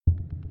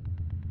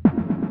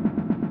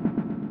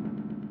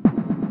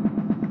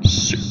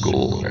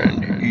Sickle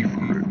and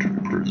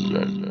Efrit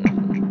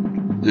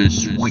present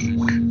This Week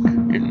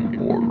in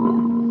Horror.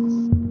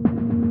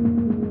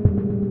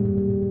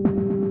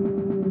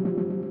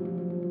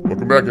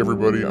 Welcome back,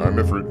 everybody. I'm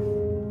Efrit.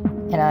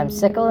 And I'm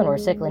Sickle, and we're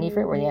Sickle and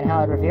Efrit. We're the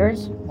Unhallowed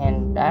Reviewers,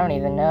 and I don't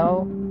even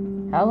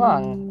know how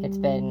long it's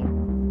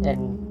been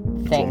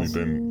in things. It's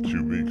only been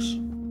 2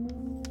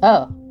 weeks.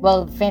 Oh,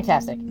 well,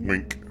 fantastic.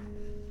 Wink.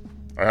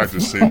 I had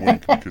to say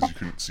wink because you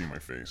couldn't see my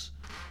face.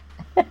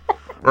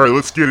 All right,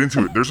 let's get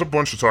into it. There's a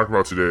bunch to talk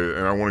about today,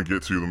 and I want to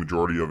get to the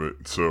majority of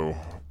it, so...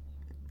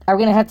 Are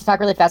we going to have to talk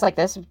really fast like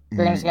this?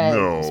 We're just going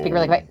to speak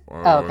really quick?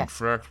 Okay. In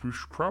fact, we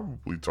should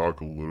probably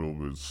talk a little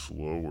bit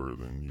slower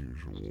than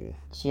usual.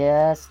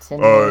 Just to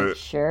make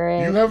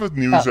sure You have a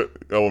news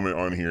element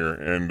on here,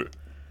 and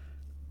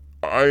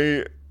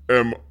I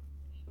am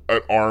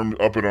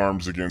up in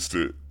arms against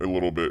it a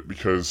little bit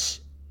because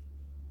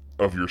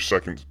of your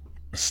second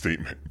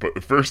statement.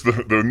 But first,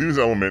 the news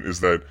element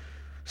is that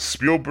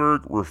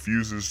Spielberg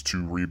refuses to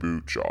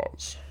reboot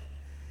Jaws.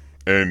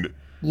 And...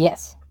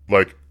 Yes.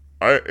 Like...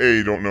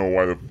 I don't know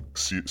why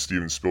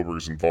Steven Spielberg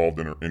is involved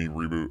in any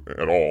reboot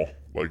at all.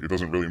 Like, it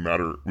doesn't really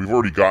matter. We've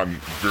already gotten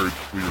very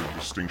clear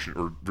distinction,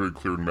 or very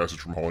clear message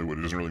from Hollywood.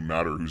 It doesn't really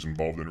matter who's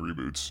involved in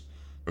reboots.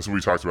 That's what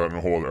we talked about in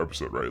a whole other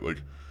episode, right?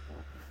 Like,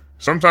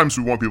 sometimes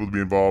we want people to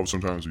be involved,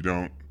 sometimes we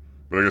don't.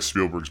 But I guess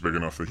Spielberg's big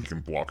enough that he can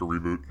block a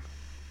reboot.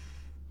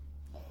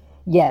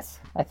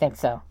 Yes, I think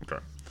so.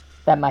 Okay.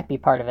 That might be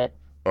part of it.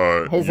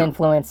 His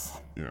influence.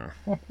 Yeah.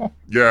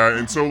 Yeah,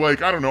 and so,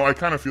 like, I don't know, I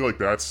kind of feel like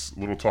that's a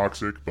little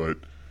toxic, but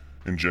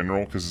in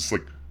general, because it's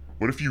like,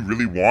 what if you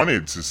really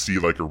wanted to see,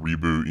 like, a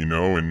reboot, you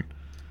know, and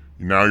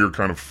now you're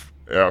kind of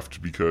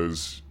effed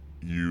because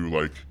you,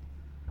 like,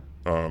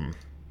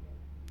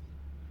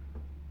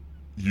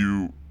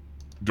 you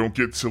don't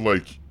get to,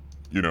 like,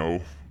 you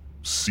know,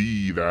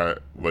 see that,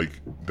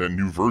 like, the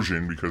new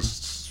version because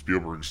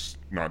Spielberg's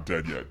not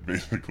dead yet,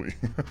 basically.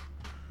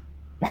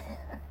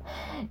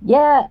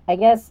 Yeah,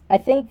 I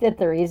think that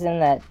the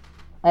reason that,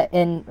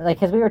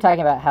 because we were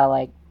talking about how,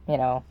 like, you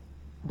know,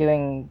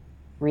 doing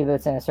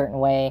reboots in a certain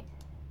way,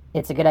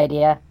 it's a good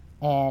idea,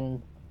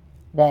 and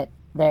that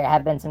there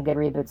have been some good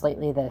reboots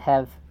lately that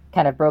have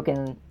kind of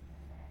broken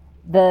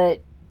the,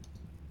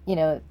 you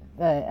know,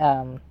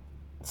 the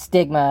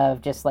stigma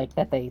of just, like,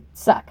 that they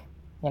suck,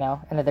 you know,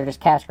 and that they're just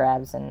cash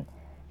grabs, and,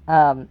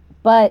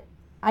 but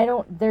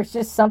there's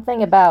just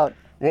something about...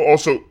 Well,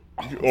 also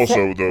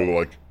though,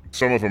 like,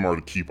 some of them are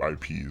to keep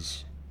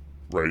IPs,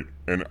 right?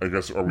 And I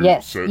guess, are we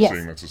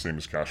saying that's the same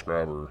as cash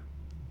grab, or?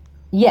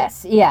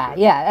 Yes, yeah.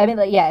 I mean,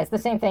 like, yeah, it's the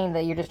same thing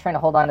that you're just trying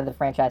to hold on to the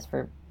franchise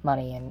for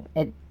money,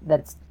 and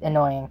that's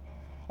annoying.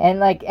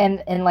 And like,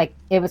 and like,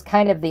 it was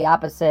kind of the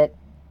opposite.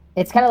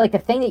 It's kind of like the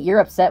thing that you're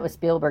upset with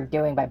Spielberg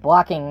doing by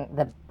blocking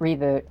the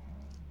reboot.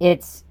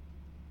 It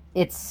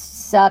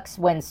sucks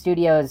when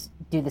studios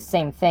do the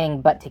same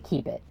thing, but to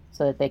keep it,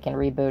 so that they can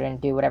reboot and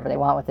do whatever they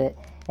want with it,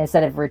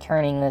 instead of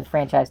returning the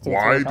franchise to its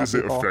original people. Why does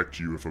it affect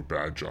you if a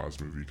bad Jaws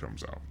movie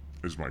comes out,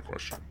 is my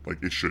question.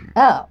 Like, it shouldn't.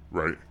 Oh.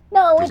 Right?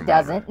 No, it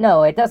doesn't.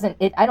 No, it doesn't.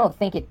 I don't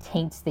think it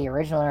taints the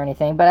original or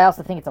anything, but I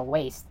also think it's a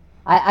waste.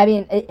 I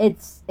mean,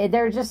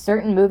 there are just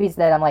certain movies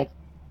that I'm like,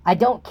 I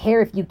don't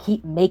care if you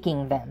keep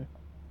making them,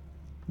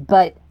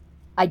 but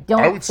I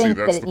would say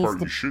that's the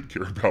part you should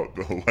care about,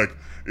 though. Like,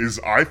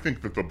 I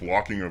think that the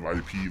blocking of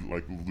IP,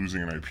 like,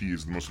 losing an IP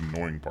is the most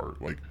annoying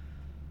part. Like,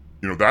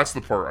 you know, that's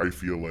the part I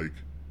feel like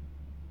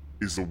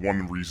is the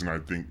one reason I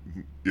think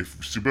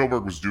if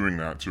Spielberg was doing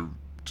that to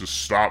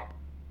stop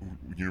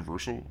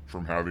Universal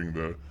from having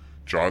the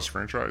Jaws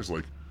franchise,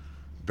 like,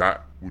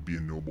 that would be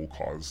a noble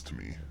cause to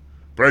me.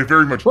 But I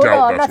very much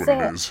doubt that's what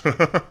it is.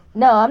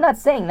 No, I'm not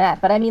saying that,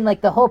 but I mean,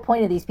 like, the whole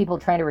point of these people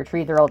trying to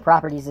retrieve their old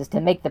properties is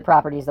to make the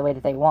properties the way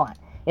that they want.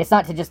 It's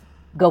not to just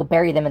go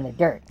bury them in the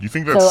dirt. You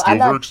think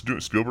that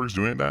Spielberg's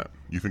doing that?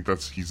 You think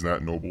he's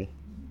that noble?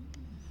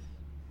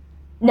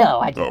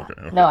 No, I don't.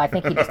 Okay. No, I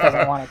think he just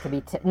doesn't want it to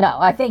be...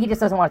 I think he just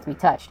doesn't want it to be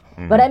touched.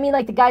 Mm-hmm. But I mean,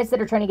 like, the guys that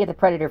are trying to get the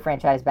Predator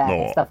franchise back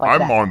and stuff like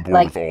that. I'm on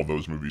board with all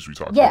those movies we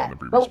talked about in the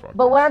previous podcast.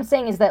 But what I'm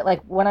saying is that,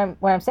 like, when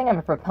I'm saying I'm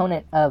a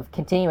proponent of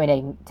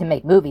continuing to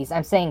make movies,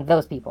 I'm saying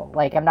those people.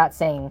 Like, I'm not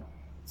saying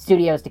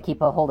studios to keep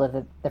a hold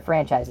of the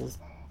franchises.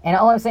 And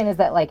all I'm saying is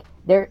that, like,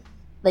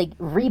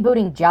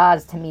 rebooting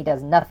Jaws to me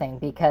does nothing,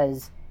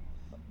 because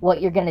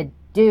what you're going to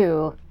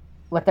do...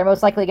 What they're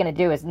most likely going to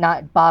do is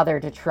not bother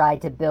to try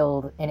to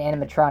build an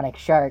animatronic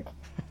shark,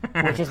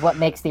 which is what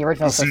makes the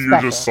original so special.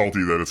 You're just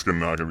salty that it's not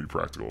going to be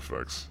practical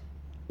effects.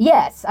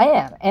 Yes, I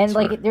am. And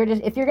like, if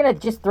you're going to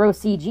just throw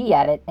CG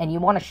at it and you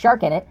want a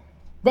shark in it,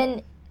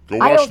 then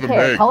I don't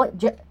care. Meg. Call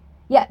it.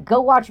 Go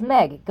watch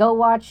Meg. Go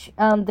watch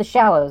The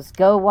Shallows.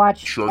 Go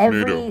watch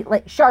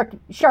Sharknado.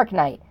 Shark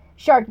Night,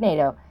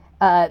 Sharknado.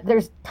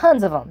 There's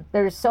tons of them.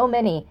 There's so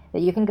many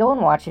that you can go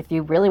and watch if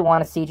you really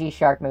want a CG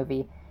shark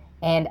movie.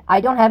 And I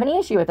don't have any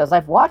issue with those.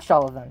 I've watched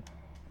all of them.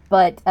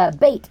 But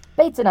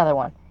Bait's another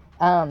one.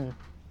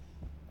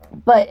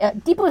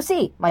 But Deep Blue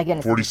Sea, my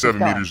goodness.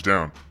 47 meters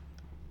down.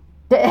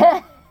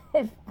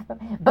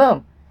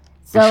 Boom.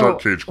 So, the Shark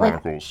Cage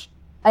Chronicles.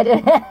 I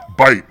did.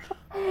 Bite.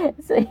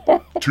 So, yeah.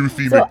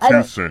 Toothy So I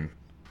don't-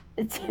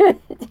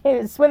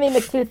 McToothin. Swimmy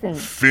McToothin.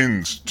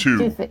 Fins, too.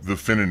 Tooth- The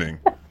finning.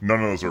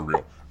 None of those are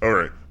real. All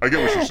right. I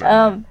get what you're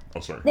saying.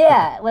 Sorry.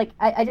 Yeah, like,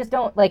 I just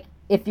don't, like,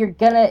 if you're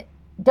gonna,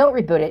 don't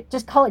reboot it,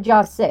 just call it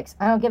Jaws 6.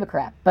 I don't give a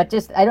crap. But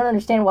just, I don't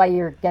understand why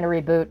you're gonna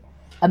reboot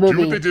a movie. Do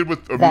what they did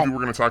with a movie we're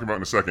going to talk about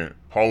in a second,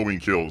 Halloween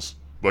Kills.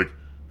 Like,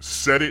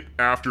 set it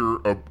after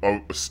a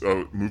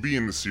movie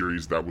in the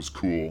series that was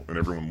cool and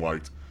everyone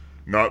liked.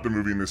 Not the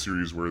movie in the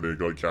series where they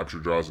like capture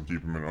Jaws and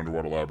keep him in an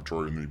underwater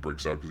laboratory and then he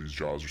breaks out because he's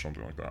Jaws or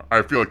something like that.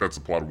 I feel like that's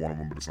the plot of one of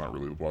them, but it's not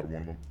really the plot of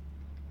one of them.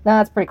 No,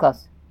 that's pretty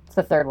close. It's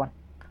the third one.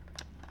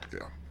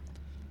 Yeah.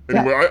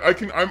 Anyway,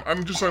 yeah.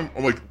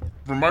 I'm like,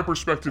 from my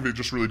perspective, it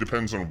just really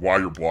depends on why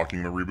you're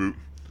blocking the reboot.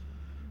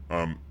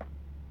 I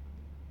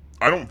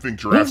don't think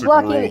Jurassic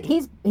World...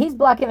 He's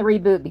blocking the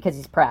reboot because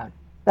he's proud.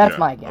 That's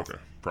my guess. Okay,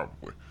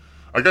 probably.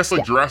 I guess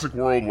Jurassic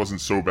World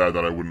wasn't so bad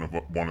that I wouldn't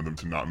have wanted them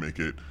to not make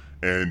it,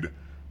 and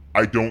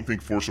I don't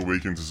think Force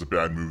Awakens is a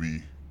bad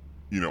movie.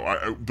 You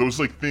know, those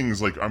like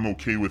things like I'm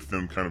okay with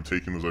them kind of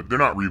taking those. Like, they're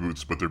not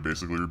reboots, but they're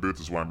basically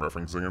reboots. Is why I'm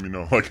referencing them. You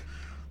know, like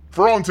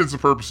for all intents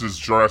and purposes,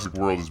 Jurassic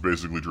World is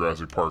basically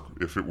Jurassic Park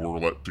if it were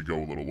let to go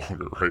a little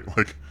longer, right?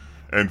 Like,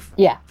 and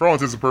for all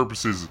intents and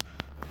purposes,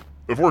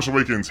 The Force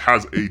Awakens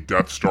has a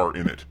Death Star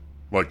in it.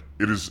 Like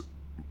it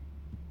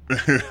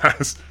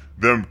has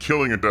them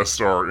killing a Death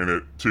Star in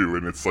it too,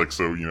 and it's like,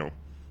 so, you know,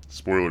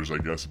 spoilers I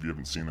guess if you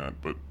haven't seen that,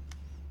 but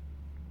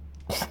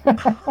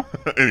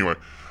anyway,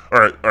 all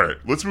right,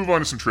 let's move on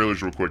to some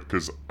trailers real quick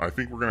because I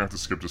think we're gonna have to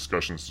skip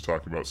discussions to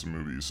talk about some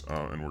movies,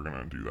 and we're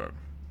gonna do that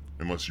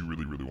unless you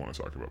really want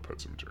to talk about Pet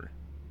Sematary.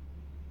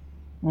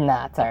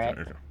 Nah, it's all right.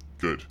 Okay,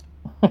 good.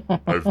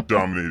 I've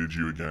dominated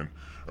you again.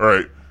 All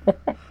right,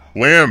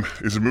 Lamb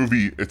is a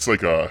movie. It's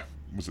like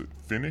was it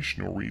Finnish,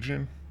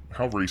 Norwegian?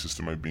 How racist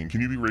am I being?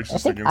 Can you be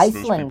racist against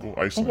Iceland. those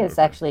people? I think it's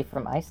actually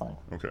from Iceland.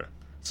 Okay.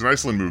 It's an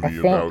Iceland movie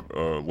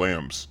about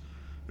lambs.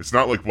 It's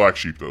not like Black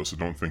Sheep, though, so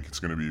don't think it's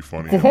going to be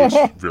funny.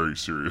 It's very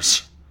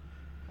serious.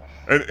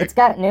 And it's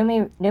got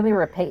Numi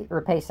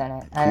Rapace in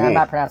it. Cool. I'm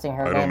not pronouncing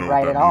her name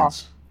right at all.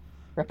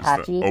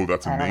 Rapace.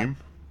 That's a name?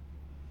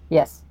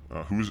 Yes.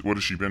 What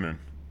has she been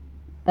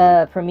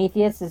in?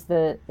 Prometheus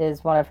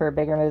is one of her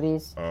bigger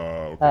movies.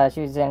 Okay.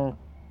 She was in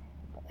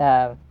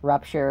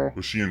Rupture.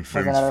 Was she in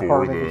Fins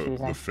for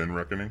the Fin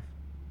Reckoning?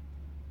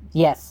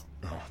 Yes.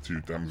 Oh,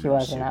 dude, that movie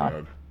was so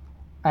bad.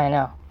 I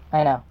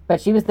know.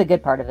 But she was the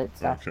good part of it,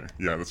 so. Okay,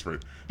 yeah, that's right.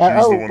 She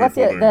was the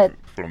one that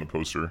put on the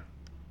poster.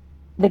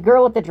 The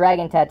girl with the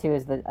dragon tattoo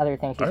is the other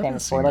thing she's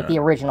famous for, like the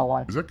original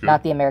one. Is that good?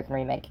 Not the American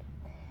remake.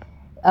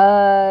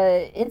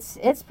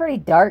 It's pretty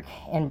dark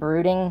and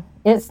brooding.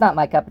 It's not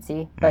my cup of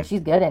tea, but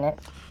she's good in it.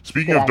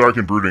 Speaking of dark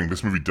and brooding,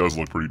 this movie does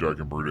look pretty dark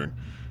and brooding.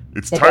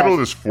 It's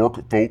titled as folk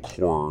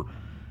horror,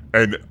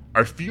 and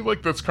I feel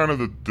like that's kind of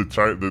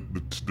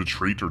the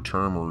trait or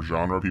term or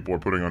genre people are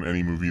putting on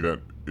any movie that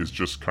is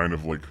just kind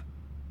of like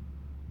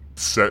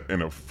set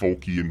in a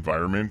folky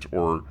environment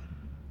or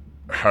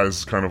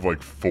has kind of like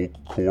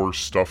folkcore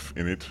stuff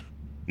in it,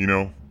 you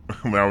know,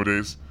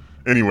 nowadays.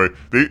 Anyway,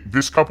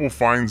 this couple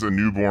finds a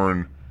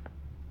newborn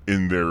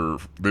in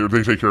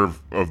they take care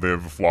of they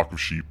have a flock of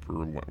sheep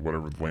or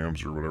whatever,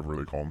 lambs or whatever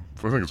they call them.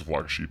 I think it's a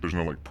flock of sheep. There's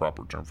no like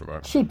proper term for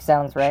that. Sheep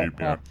sounds right. Sheep,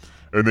 yeah.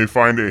 And they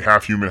find a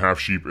half human, half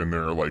sheep in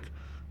their like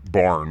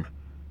barn.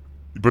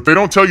 But they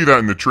don't tell you that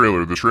in the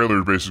trailer. The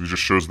trailer basically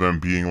just shows them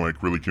being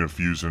like really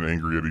confused and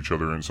angry at each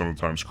other and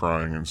sometimes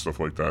crying and stuff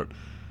like that.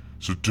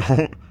 So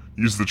don't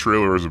use the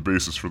trailer as a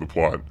basis for the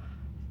plot.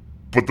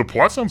 But the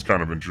plot sounds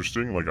kind of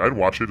interesting. Like, I'd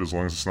watch it as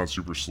long as it's not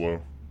super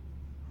slow.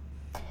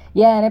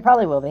 Yeah, and it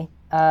probably will be.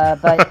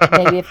 But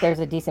maybe if there's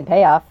a decent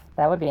payoff,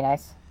 that would be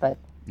nice. But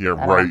yeah,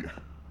 right.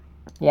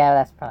 Yeah,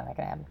 that's probably not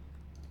going to happen.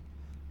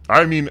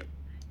 I mean,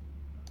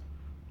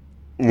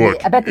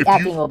 look. I bet the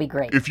acting will be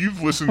great. If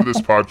you've listened to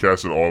this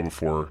podcast at all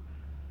before,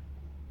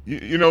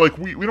 you know, like,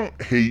 we don't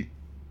hate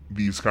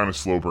these kind of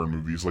slow burn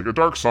movies. Like, A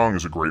Dark Song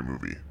is a great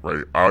movie,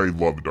 right? I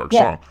love A Dark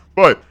Song.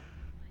 But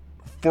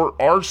for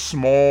our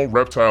small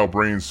reptile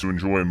brains to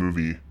enjoy a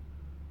movie,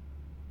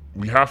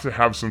 we have to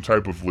have some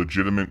type of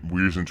legitimate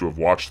reason to have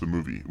watched the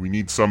movie. We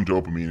need some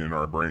dopamine in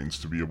our brains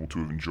to be able to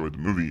have enjoyed the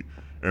movie.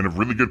 And a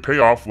really good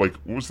payoff, like,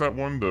 what was that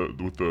one?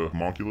 With the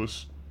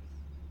homunculus?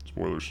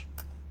 Spoilers.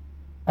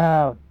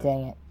 Oh,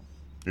 dang it.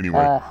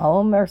 Anyway.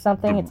 Home or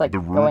something? It's like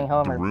going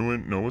home. The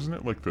ruin? No, wasn't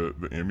it like the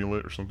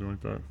amulet or something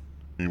like that?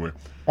 Anyway.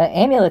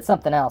 Amulet's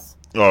something else.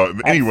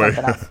 Anyway.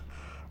 Something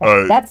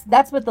else.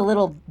 That's with the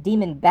little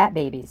demon bat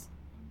babies.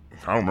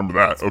 I don't remember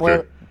that.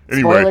 Okay.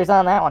 Anyway. Spoilers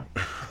on that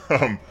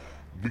one.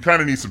 We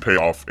kind of need some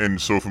payoff, and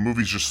so if a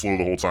movie's just slow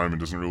the whole time and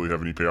doesn't really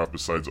have any payoff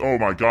besides, oh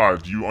my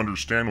god, do you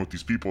understand what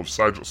these people have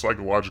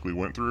psychologically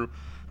went through?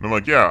 And I'm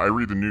like, yeah, I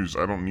read the news.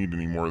 I don't need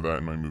any more of that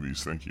in my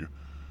movies. Thank you.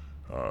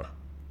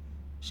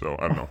 So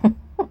I don't know.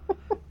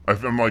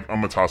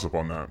 I'm a toss up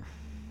on that.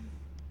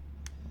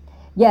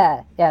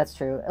 Yeah, it's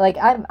true. Like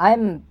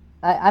I'm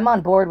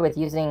on board with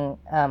using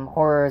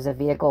horror as a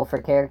vehicle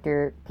for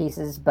character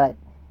pieces, but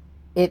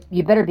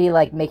you better be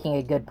like making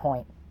a good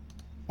point.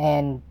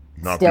 and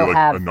not still be like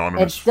have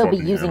anonymous and still be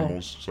fucking using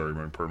animals. Sorry,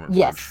 my apartment.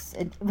 yes,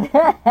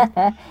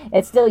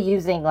 it's still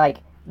using like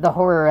the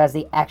horror as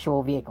the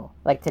actual vehicle,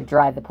 like to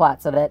drive the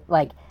plot, so that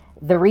like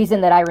the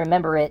reason that I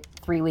remember it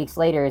 3 weeks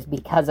later is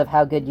because of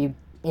how good you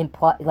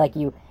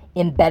you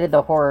embedded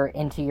the horror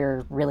into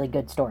your really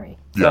good story.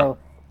 So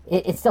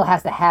it still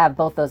has to have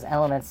both those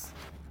elements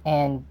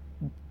and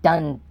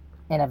done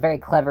in a very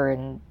clever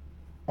and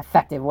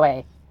effective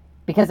way.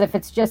 Because if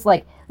it's just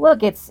like,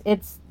 look, it's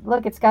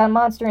got a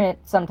monster in it,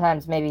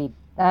 sometimes maybe,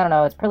 I don't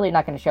know, it's probably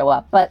not going to show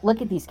up. But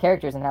look at these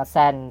characters and how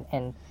sad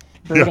and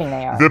brooding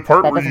they are. The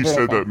part that where you doesn't do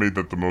said anything. that made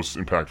that the most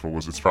impactful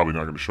was it's probably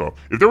not going to show up.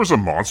 If there was a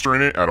monster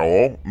in it at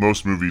all,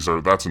 most movies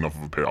that's enough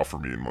of a payoff for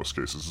me in most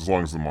cases, as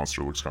long as the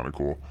monster looks kind of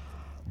cool.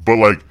 But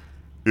like,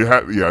 you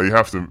have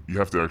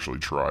to actually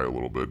try a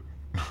little bit.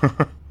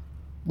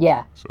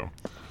 Yeah. So,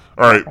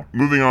 all right,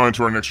 moving on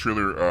to our next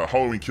trailer.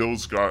 Halloween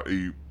Kills got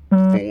a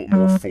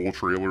more full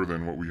trailer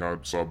than what we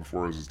saw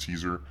before as a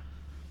teaser.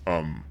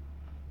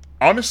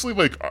 Honestly,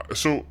 like,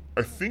 so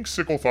I think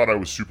Sickle thought I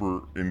was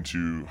super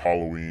into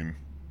Halloween.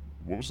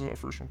 What was that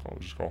first one called? It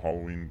was just called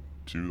Halloween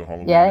 2, the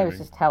Halloween. Yeah, it was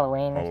just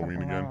Halloween.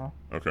 Halloween again.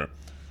 Okay.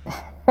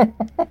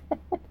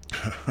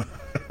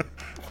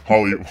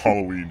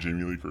 Halloween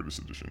Jamie Lee Curtis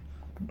edition.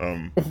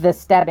 The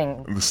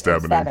stabbing. The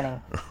stabbing.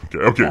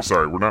 Okay, Yeah.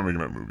 sorry, we're not making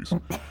that movies.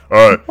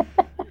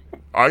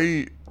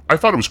 I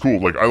thought it was cool.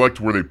 Like I liked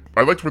where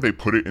they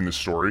put it in the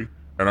story,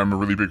 and I'm a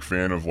really big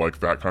fan of like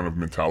that kind of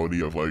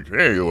mentality of like,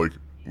 hey, like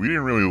we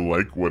didn't really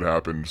like what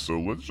happened, so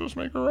let's just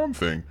make our own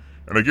thing.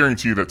 And I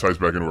guarantee you that ties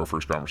back into our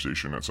first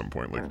conversation at some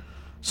point. Like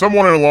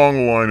someone along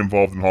the line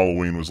involved in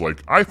Halloween was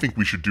like, I think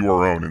we should do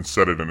our own and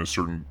set it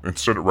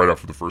right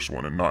after the first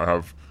one and not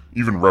have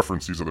even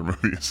reference these other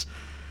movies.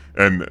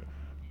 And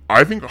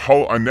I think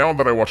now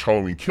that I watch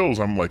Halloween Kills,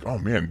 I'm like, oh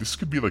man, this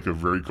could be like a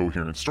very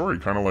coherent story,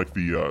 kind of like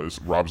the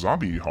Rob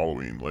Zombie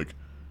Halloween. Like,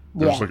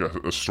 there's like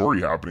a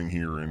story happening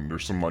here, and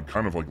there's some like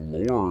kind of like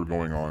lore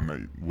going on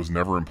that was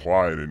never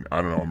implied. And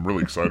I don't know, I'm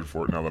really excited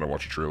for it now that I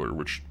watch a trailer,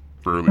 which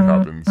rarely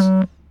happens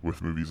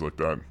with movies like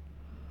that.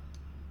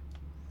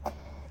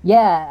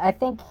 Yeah, I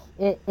think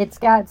it's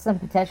got some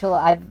potential.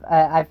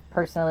 I've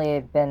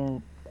personally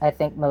been, I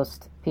think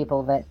most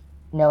people that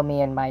know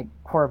me and my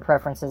horror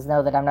preferences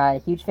know that I'm not a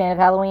huge fan of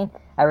Halloween.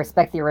 I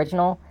respect the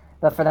original,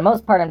 but for the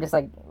most part, I'm just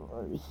like,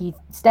 he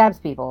stabs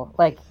people.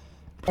 Like,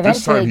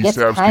 eventually it gets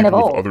kind of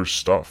old. With other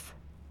stuff.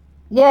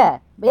 Yeah.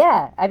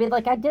 I mean,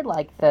 like, I did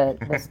like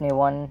this new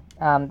one.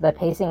 The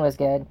pacing was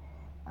good,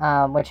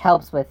 which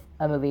helps with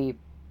a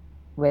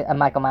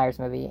Michael Myers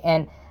movie.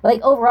 And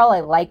like overall,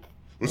 I like.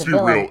 Let's be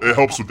real. It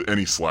helps with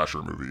any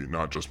slasher movie,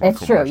 not just Michael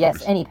Myers. It's true. Movies.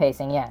 Yes, any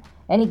pacing. Yeah,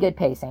 any good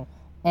pacing.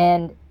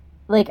 And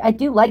like, I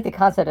do like the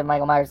concept of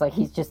Michael Myers. Like,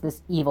 he's just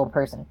this evil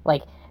person.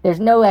 Like,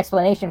 there's no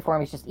explanation for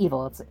him. He's just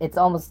evil. It's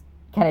almost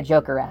kind of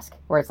Joker-esque,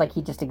 where it's like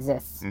he just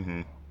exists,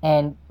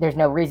 and there's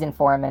no reason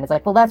for him. And it's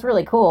like, well, that's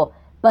really cool.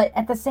 But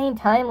at the same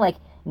time, like,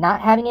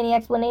 not having any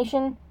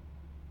explanation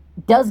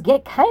does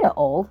get kind of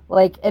old.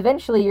 Like,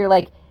 eventually, you're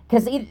like,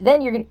 because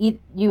then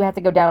you have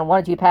to go down one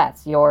of two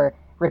paths. You're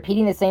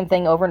repeating the same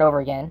thing over and over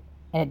again,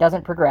 and it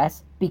doesn't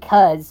progress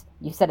because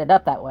you set it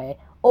up that way,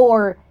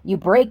 or you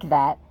break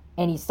that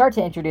and you start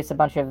to introduce a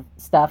bunch of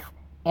stuff,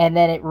 and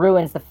then it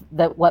ruins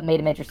the what made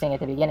him interesting at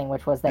the beginning,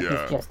 which was that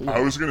he's just evil. I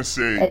was gonna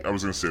say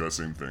that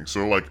same thing.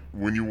 So like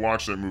when you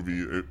watch that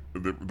movie,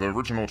 the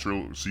original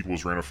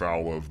sequels ran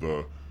afoul of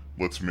the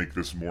let's make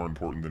this more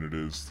important than it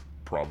is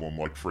problem,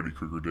 like Freddy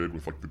Krueger did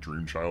with like the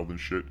Dream Child and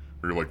shit.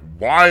 Where you're like,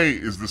 why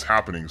is this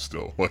happening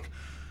still? Like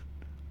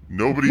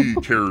nobody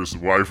cares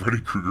why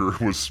Freddy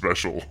Krueger was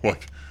special.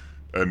 Like,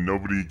 and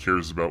nobody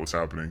cares about what's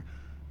happening.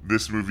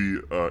 This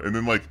movie, and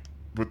then like.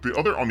 But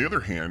on the other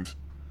hand,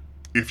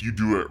 if you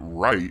do it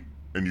right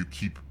and you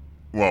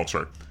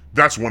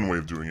that's one way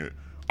of doing it.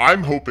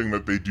 I'm hoping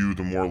that they do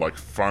the more like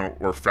Final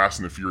or Fast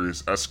and the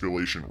Furious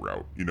escalation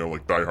route,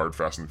 like Die Hard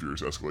Fast and the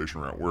Furious escalation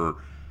route, where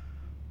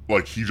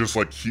like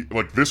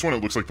like this one,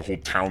 it looks like the whole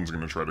town's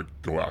gonna try to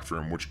go after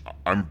him, which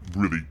I'm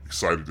really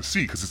excited to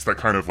see because it's that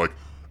kind of like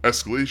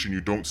escalation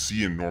you don't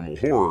see in normal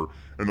horror,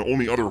 and the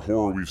only other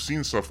horror we've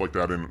seen stuff like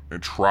that in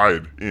and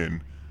tried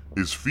in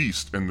is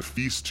Feast, and the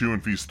Feast 2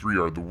 and Feast 3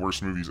 are the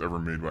worst movies ever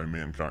made by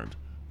mankind.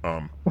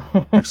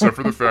 Except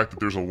for the fact that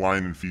there's a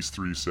line in Feast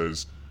 3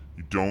 says,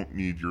 you don't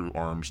need your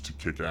arms to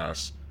kick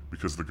ass,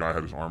 because the guy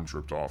had his arms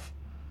ripped off.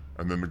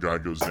 And then the guy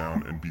goes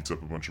down and beats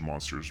up a bunch of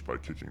monsters by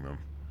kicking them.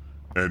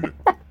 And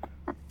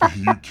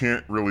you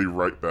can't really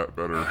write that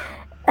better.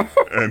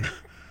 And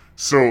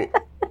so,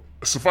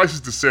 suffice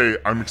it to say,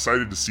 I'm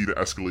excited to see the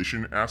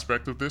escalation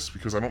aspect of this,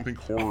 because I don't think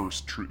horror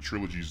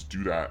trilogies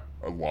do that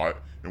a lot.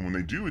 And when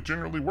they do, it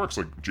generally works.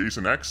 Like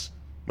Jason X,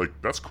 like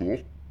that's cool.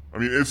 I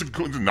mean, it's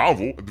a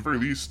novel at the very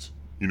least,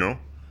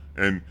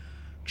 And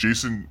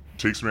Jason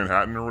Takes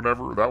Manhattan or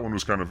whatever. That one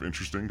was kind of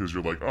interesting because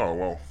you're like, oh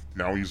well,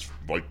 now he's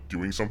like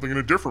doing something in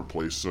a different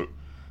place. So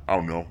I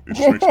don't know. It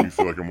just makes me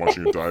feel like I'm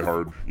watching a Die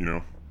Hard.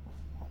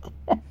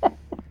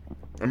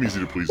 I'm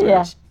easy to please, I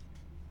guess.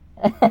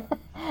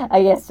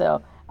 I guess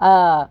so.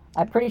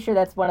 I'm pretty sure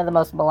that's one of the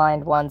most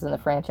maligned ones in the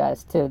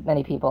franchise to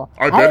many people.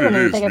 I bet it don't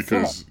even is think I've seen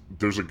because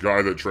there's a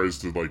guy that tries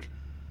to like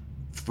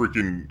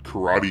freaking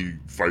karate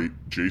fight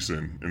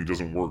Jason and it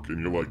doesn't work, and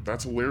you're like,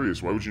 that's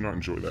hilarious. Why would you not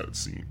enjoy that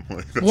scene?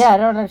 Like, that's, Yeah, I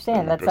don't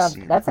understand. the best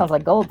scene. That sounds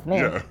like gold to me.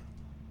 Yeah,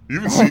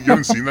 you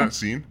haven't seen that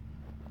scene?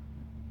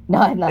 No,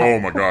 I've not. Oh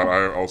my god,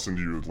 I'll send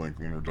you a link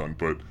when we're done.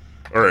 But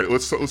all right,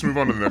 let's move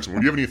on to the next one.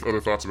 Do you have any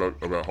other thoughts about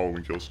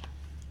Halloween Kills?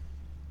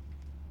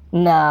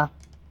 Nah.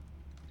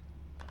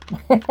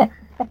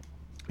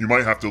 You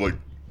might have to like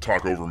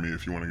talk over me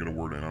if you want to get a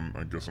word in.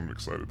 I guess I'm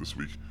excited this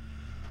week.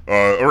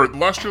 All right, the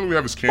last trailer we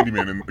have is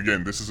Candyman, and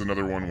again, this is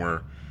another one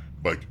where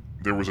like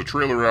there was a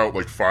trailer out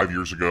like 5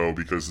 years ago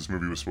because this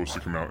movie was supposed to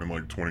come out in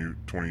like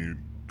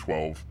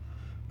 2012,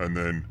 and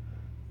then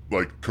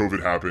like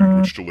COVID happened,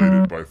 which delayed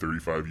it by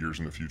 35 years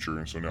in the future,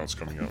 and so now it's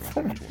coming out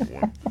in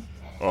 2021.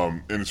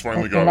 And it's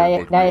finally got.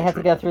 Now you have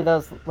to go through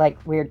those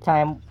like weird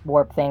time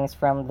warp things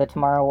from the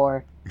Tomorrow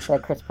War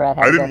that Chris Pratt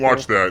had. I didn't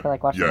watch that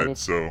watch yet,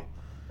 so.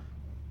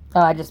 Oh,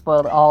 I just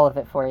spoiled all of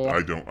it for you.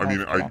 I don't. I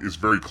mean, it's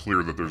very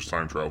clear that there's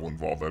time travel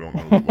involved. I don't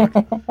know like,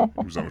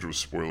 it was that much of a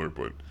spoiler,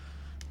 but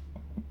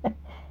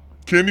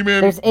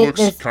Candyman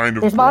looks kind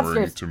of boring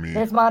monsters. to me.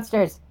 There's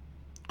monsters.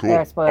 Cool.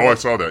 Oh, I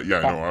saw that. Yeah,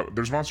 no,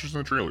 there's monsters in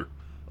the trailer.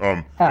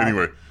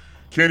 Anyway,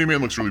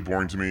 Candyman looks really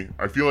boring to me.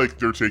 I feel like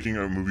they're taking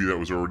a movie that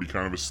was already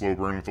kind of a slow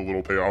burn with a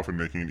little payoff and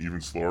making it even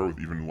slower with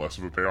even less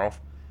of a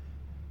payoff.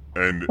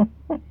 And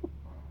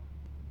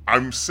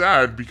I'm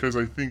sad because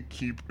I think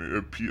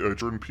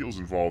Jordan Peele's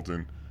involved,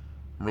 and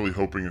I'm really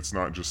hoping it's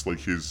not just like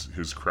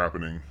his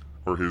crappening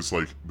or his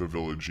like The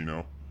Village, you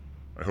know.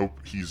 I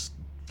hope keeps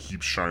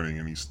shining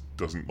and he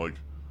doesn't like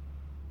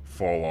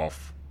fall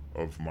off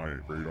of my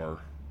radar.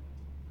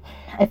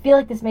 I feel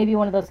like this may be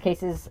one of those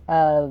cases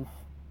of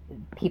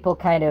people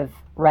kind of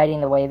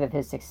riding the wave of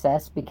his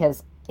success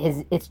because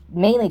it's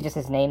mainly just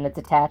his name that's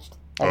attached.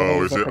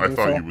 Oh, is it? I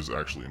thought he was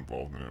actually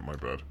involved in it. My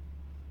bad.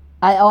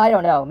 I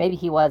don't know. Maybe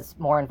he was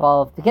more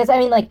involved because I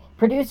mean, like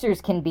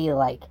producers can be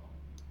like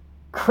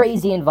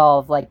crazy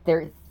involved, like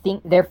their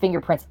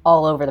fingerprints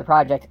all over the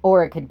project,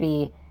 or it could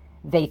be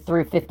they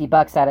threw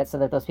 $50 at it so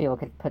that those people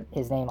could put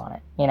his name on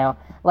it. You know,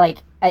 like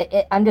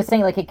I'm just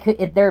saying,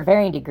 like there are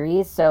varying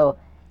degrees. So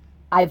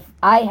I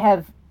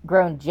have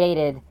grown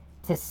jaded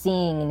to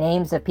seeing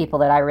names of people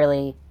that I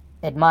really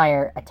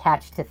admire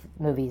attached to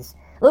movies.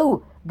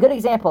 Ooh, good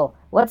example.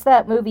 What's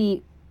that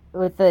movie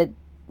with the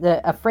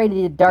Afraid of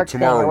the Dark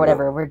thing or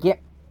whatever, where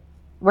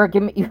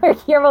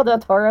Guillermo del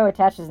Toro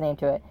attached his name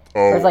to it.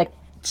 Oh, it like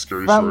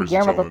Scary Stories to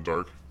Tell in the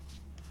Dark.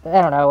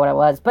 I don't know what it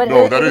was, but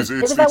no, it's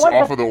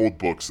off of the old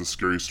books, the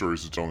Scary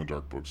Stories to Tell in the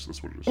Dark books.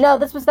 That's what it is. No,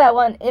 this was that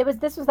one.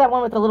 This was that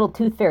one with the little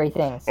tooth fairy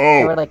things.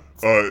 Oh, were like,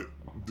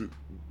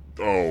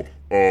 oh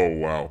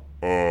wow.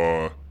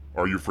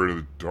 Are You Afraid of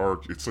the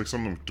Dark? It's like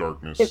something with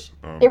darkness.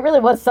 It really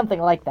was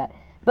something like that.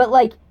 But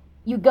like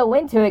you go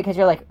into it because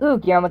you're like, ooh,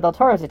 Guillermo del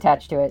Toro's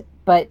attached to it,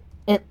 but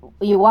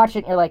you watch it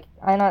and you're like,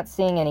 I'm not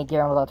seeing any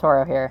Guillermo del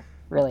Toro here,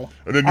 really.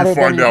 And then you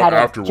find out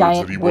afterwards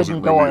that he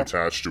wasn't really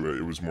attached to it.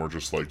 It was more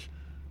just like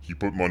he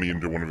put money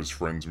into one of his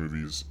friends'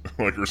 movies,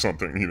 like or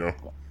something, you know.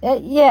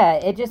 Yeah,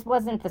 it just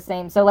wasn't the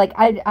same. So like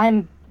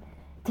I'm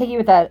taking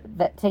with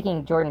that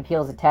taking Jordan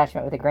Peele's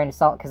attachment with a grain of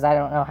salt because I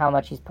don't know how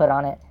much he's put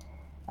on it.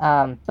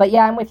 But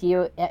yeah, I'm with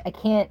you. I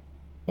can't.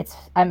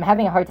 I'm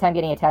having a hard time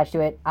getting attached to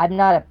it. I'm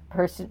not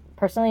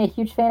personally a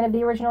huge fan of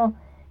the original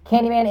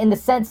Candyman in the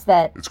sense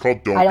that it's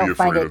called Don't Be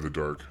Afraid of the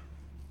Dark.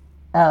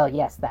 Oh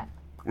yes, that.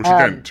 Which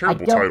again,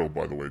 terrible title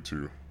by the way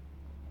too.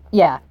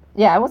 Yeah,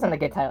 it wasn't a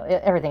good title.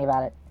 Everything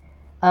about it.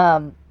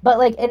 But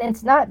like, and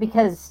it's not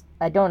because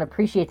I don't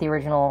appreciate the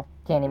original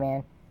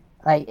Candyman.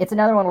 Like, it's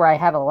another one where I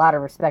have a lot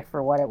of respect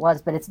for what it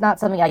was, but it's not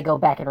something I go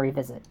back and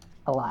revisit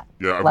a lot.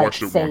 Yeah, I've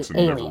watched it once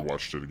and never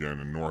watched it again,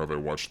 and nor have I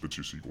watched the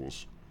 2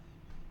 sequels.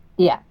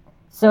 Yeah,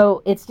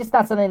 so it's just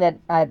not something that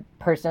I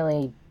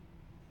personally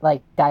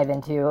like dive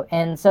into,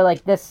 and so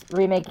like this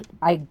remake,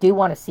 I do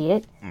want to see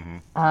it,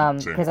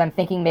 because I'm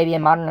thinking maybe a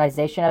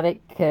modernization of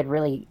it could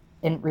really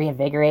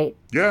reinvigorate.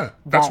 Yeah,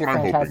 that's what I'm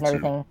hoping and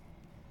everything. Too.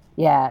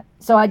 Yeah,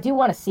 so I do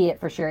want to see it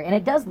for sure, and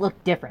it does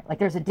look different. Like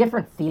there's a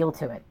different feel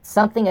to it.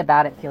 Something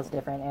about it feels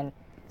different, and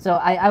so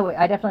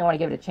I definitely want to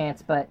give it a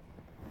chance. But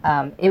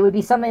it would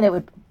be something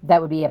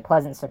that would be a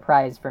pleasant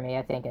surprise for me,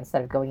 I think,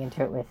 instead of going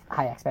into it with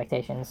high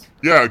expectations.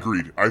 Yeah,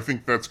 agreed. I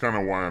think that's kind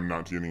of why I'm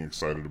not getting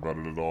excited about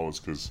it at all. Is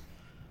because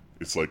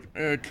it's like,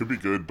 it could be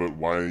good, but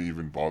why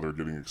even bother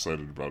getting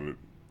excited about it?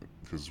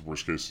 Because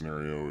worst case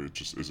scenario, it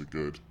just isn't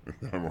good.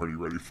 I'm already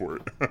ready for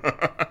it.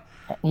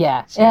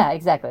 Yeah,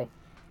 exactly.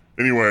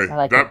 Anyway,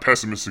 that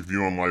pessimistic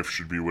view on life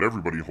should be what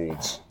everybody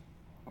holds.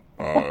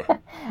 I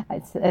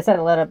set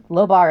a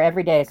low bar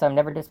every day, so I'm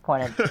never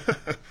disappointed.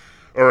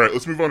 All right,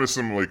 let's move on to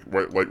some like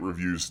light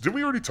reviews. Did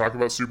we already talk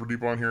about Super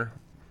Deep on here?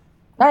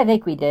 I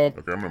think we did.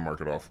 Okay, I'm gonna mark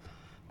it off.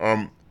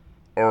 All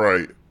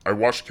right, I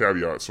watched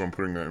Caveat, so I'm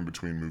putting that in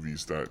between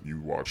movies that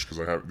you watched because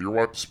I have. You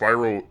watched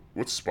Spiral.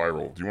 What's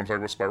Spiral? Do you want to talk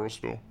about Spiral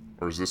still,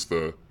 or is this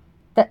the?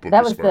 That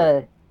was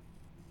Spiral?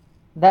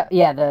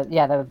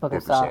 the Book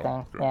of Saw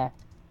thing. Okay. Yeah.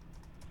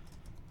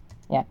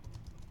 Yeah.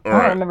 All I don't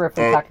right. remember if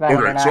we talked about it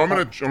or Okay, not. so I'm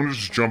gonna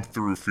just jump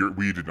through Fear.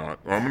 We did not.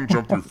 I'm gonna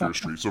jump through Fear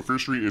Street. So Fear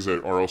Street is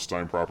an R.L.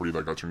 Stine property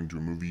that got turned into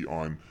a movie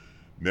on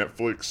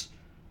Netflix,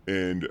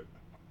 and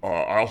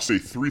I'll say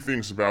 3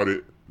 things about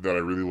it that I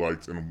really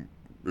liked, and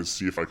let's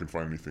see if I can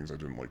find any things I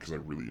didn't like because I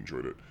really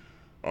enjoyed it.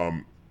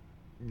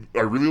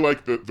 I really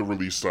like the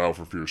release style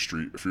for Fear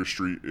Street. Fear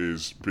Street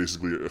is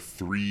basically a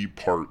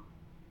 3-part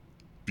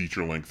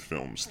feature-length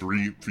films.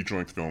 3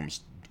 feature-length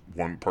films,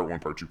 part 1,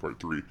 part 2, part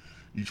 3.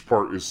 Each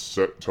part is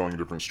set telling a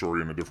different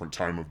story in a different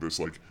time of this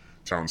like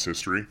town's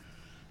history.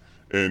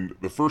 And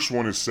the first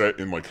one is set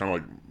in like kind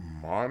of like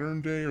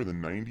modern day or the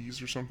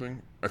 90s or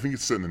something. I think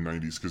it's set in the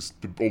 90s because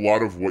a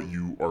lot of what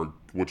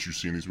you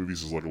see in these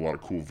movies is like a lot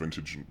of cool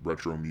vintage and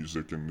retro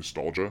music and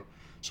nostalgia.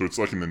 So it's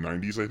like in the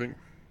 90s, I think.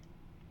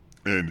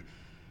 And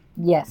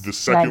Yes, the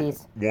second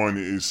 90s. one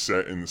is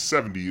set in the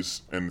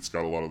 70s, and it's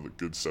got a lot of the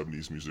good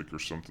 70s music or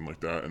something like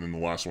that. And then the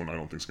last one I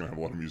don't think is going to have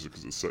a lot of music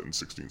because it's set in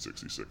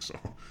 1666. So,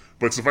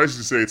 but suffice it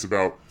to say, it's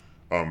about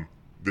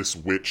this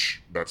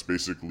witch that's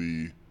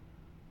basically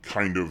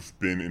kind of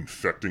been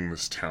infecting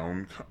this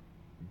town,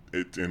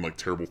 and like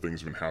terrible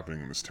things have been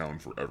happening in this town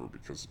forever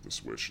because of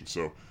this witch. And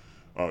so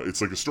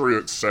it's like a story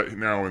that's set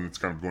now, and it's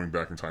kind of going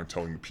back in time,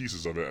 telling the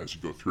pieces of it as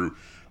you go through.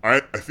 I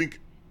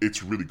think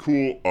it's really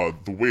cool.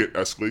 The way it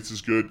escalates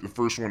is good. The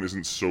first one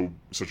isn't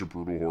such a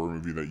brutal horror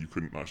movie that you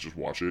couldn't not just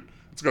watch it.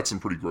 It's got some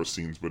pretty gross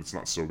scenes, but it's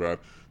not so bad.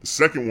 The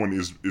second one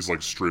is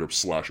like straight up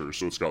slasher,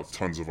 so it's got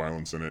tons of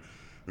violence in it.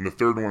 And the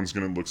third one's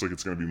looks like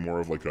it's gonna be more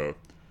of like a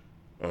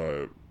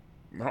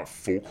not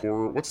folk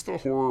horror. What's the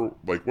horror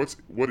like?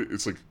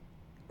 It's like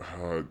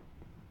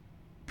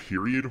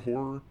period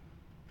horror,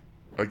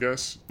 I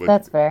guess. Like,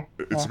 That's fair.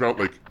 It's about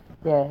like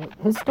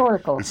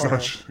historical it's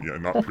horror.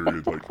 not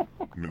period like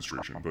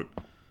menstruation, but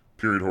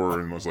period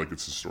horror, and was like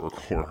it's historical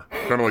horror,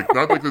 kind of like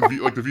not like the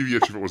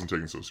VVH if it wasn't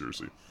taken so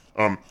seriously.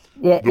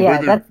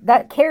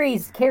 That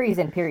carries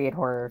in period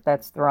horror.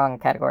 That's the wrong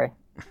category.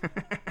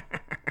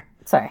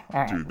 Sorry,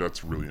 all right. Dude,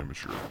 that's really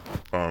immature.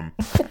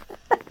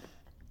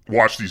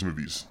 Watch these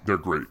movies; they're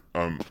great.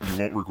 You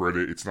won't regret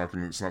it. It's not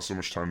so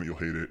much time that you'll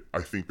hate it.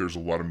 I think there's a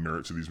lot of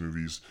merit to these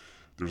movies.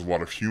 There's a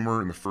lot of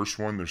humor in the first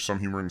one. There's some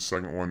humor in the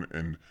second one,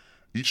 and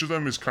each of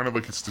them is kind of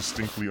like its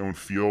distinctly own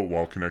feel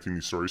while connecting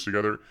these stories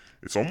together.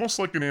 It's almost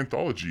like an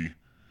anthology,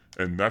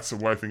 and that's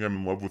why I think I'm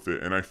in love with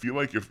it. And I feel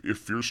like if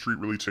Fear Street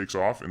really takes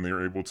off and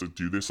they're able to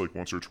do this like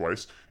once or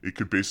twice, it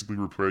could basically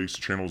replace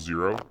Channel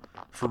Zero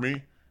for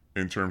me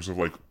in terms of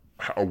like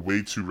a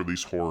way to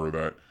release horror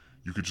that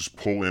you could just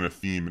pull in a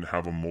theme and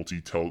have a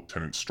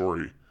multi-tenant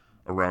story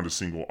around a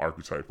single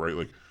archetype, right?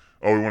 Like,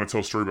 oh, we want to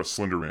tell a story about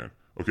Slender Man.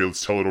 Okay,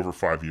 let's tell it over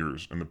 5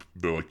 years, and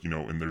the like,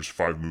 and there's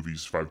 5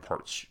 movies, 5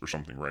 parts or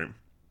something, right?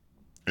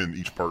 And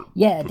each part,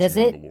 does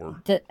the it?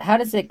 lore. How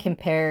does it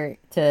compare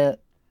to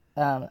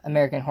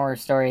American Horror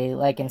Story,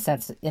 like in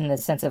the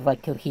sense of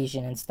like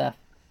cohesion and stuff?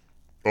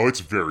 Oh, it's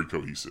very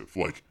cohesive.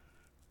 Like,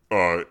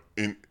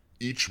 in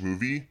each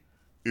movie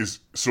is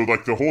so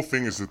like the whole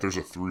thing is that there's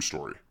a through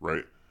story,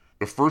 right?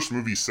 The first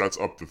movie sets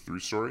up the through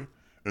story,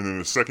 and then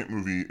the second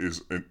movie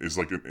is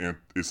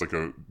like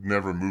a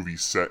never movie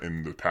set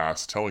in the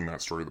past, telling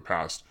that story of the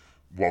past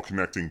while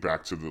connecting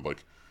back to the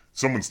like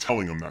someone's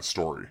telling them that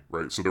story,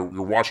 right? So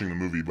you're watching the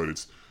movie, but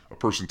it's a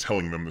person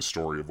telling them the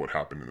story of what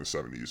happened in the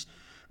 70s.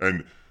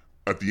 And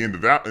at the end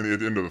of that, and at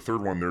the end of the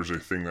third one, there's a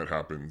thing that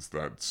happens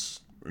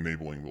that's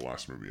enabling the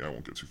last movie. I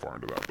won't get too far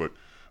into that, but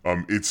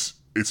it's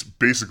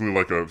basically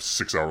like a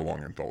 6-hour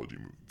long anthology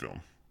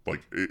film.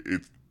 Like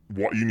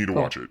you need to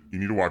watch it. You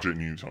need to watch it,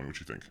 and you need to tell me what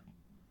you think.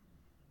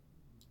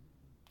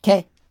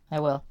 Okay, I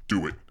will.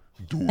 Do it.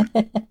 Do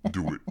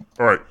it.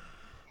 All right,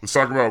 let's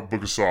talk about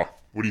Book of Saw.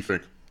 What do you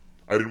think?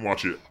 I didn't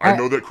watch it. I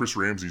know that Chris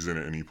Ramsey's in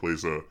it, and he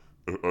plays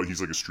he's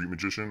like a street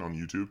magician on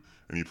YouTube,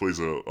 and he plays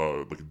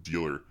a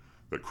dealer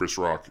that Chris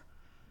Rock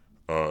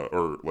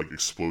or like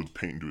explodes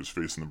paint into his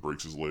face and then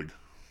breaks his leg.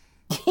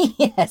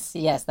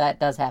 yes, that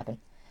does happen.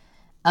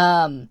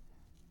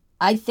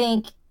 I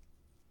think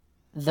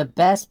the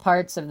best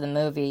parts of the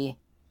movie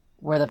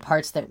were the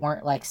parts that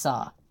weren't like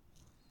Saw.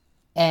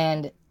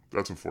 And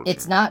that's unfortunate.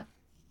 It's not.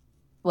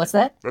 What's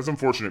that? That's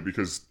unfortunate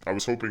because I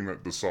was hoping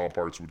that the Saw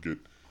parts would get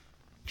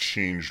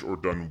changed or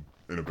done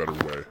in a better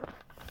way.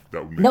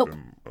 That would make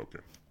them okay.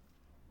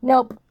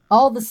 Nope.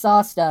 All the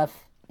Saw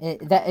stuff.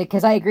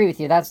 Because I agree with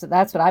you. That's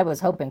what I was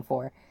hoping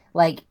for.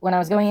 Like when I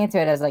was going into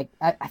it, I was like,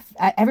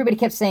 everybody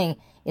kept saying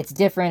it's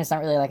different. It's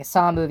not really like a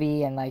Saw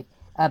movie, and like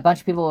a bunch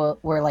of people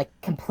were like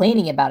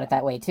complaining about it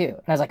that way too.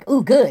 And I was like,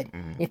 ooh, good.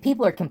 Mm-hmm. If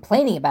people are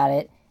complaining about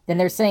it, then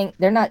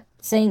they're not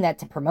saying that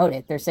to promote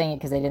it. They're saying it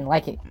because they didn't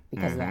like it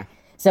because of that.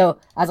 So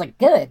I was like,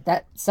 good.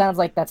 That sounds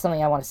like that's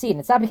something I want to see. And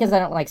it's not because I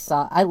don't like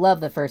Saw. I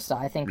love the first Saw.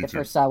 I think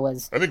first Saw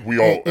was. I think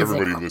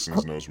everybody who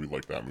listens knows we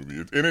like that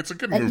movie, and it's a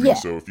good movie. Yeah.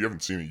 So if you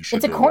haven't seen it, you should.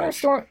 It's a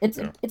cornerstone. It's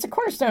a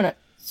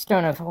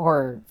cornerstone of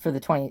horror for the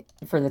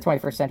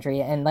 21st century,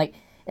 and like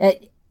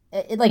at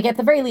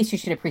the very least, you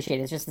should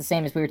appreciate it. It's just the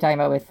same as we were talking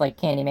about with like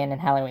Candyman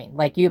and Halloween.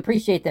 Like you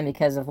appreciate them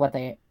because of what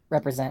they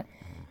represent,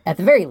 at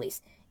the very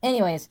least.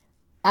 Anyways,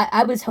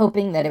 I was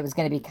hoping that it was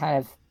going to be kind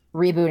of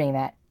rebooting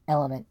that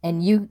element,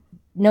 and you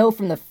know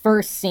from the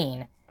first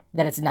scene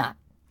that it's not.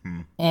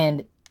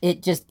 And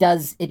it just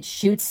does, it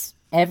shoots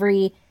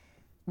every,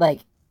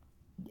 like,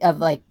 of,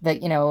 like,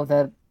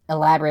 the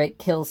elaborate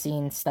kill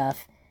scene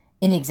stuff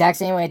in the exact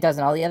same way it does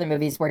in all the other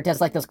movies, where it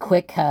does, like, those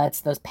quick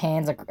cuts, those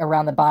pans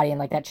around the body, and,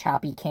 like, that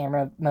choppy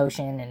camera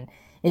motion, and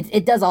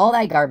it does all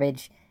that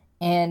garbage,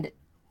 and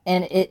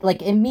it,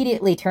 like,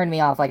 immediately turned me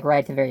off, like, right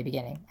at the very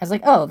beginning. I was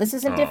like, oh, this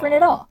isn't different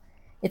at all.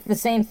 It's the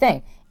same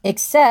thing,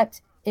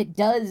 except it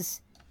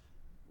does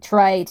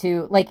try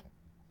to, like,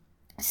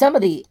 some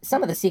of the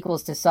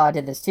sequels to Saw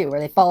did this too, where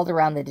they followed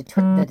around the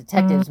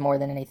detectives more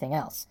than anything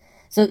else.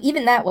 So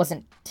even that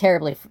wasn't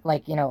terribly,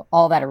 like,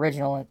 all that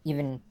original,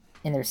 even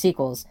in their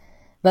sequels.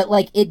 But,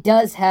 like, it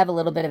does have a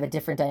little bit of a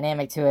different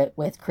dynamic to it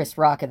with Chris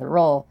Rock in the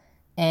role.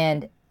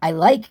 And I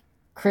like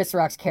Chris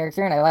Rock's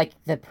character, and I like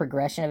the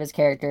progression of his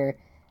character.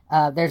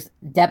 There's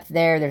depth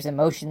there, there's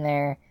emotion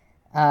there.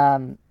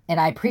 And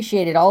I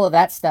appreciated all of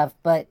that stuff,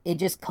 but it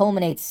just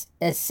culminates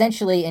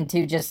essentially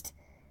into just...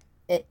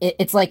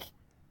 It's like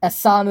a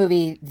Saw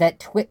movie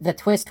that the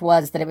twist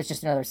was that it was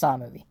just another Saw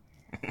movie.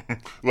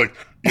 Like,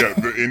 yeah,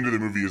 the end of the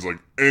movie is like,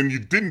 and you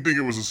didn't think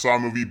it was a Saw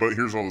movie, but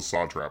here's all the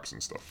Saw traps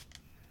and stuff.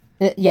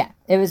 Yeah,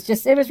 it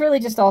was really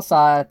just all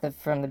Saw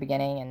from the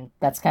beginning, and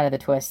that's kind of the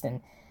twist,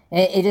 and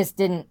it just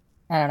didn't,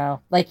 I don't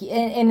know, like,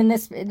 and in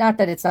this, not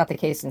that it's not the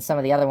case in some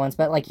of the other ones,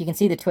 but, like, you can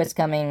see the twist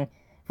coming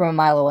from a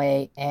mile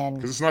away, and...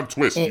 Because it's not a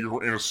twist,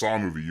 you're in a Saw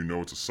movie, you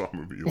know it's a Saw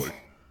movie, like,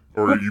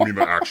 or you mean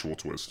the actual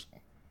twist?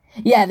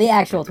 Yeah, the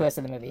actual twist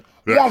of the movie.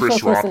 That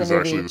Chris Rock is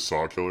actually the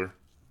Saw killer?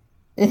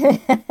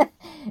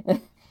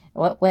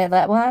 Well, I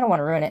don't want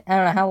to ruin it. I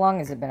don't know, how long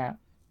has it been out?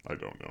 I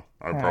don't know.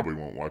 I probably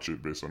won't watch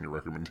it based on your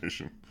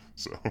recommendation,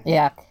 so...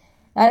 Yeah.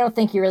 I don't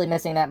think you're really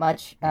missing that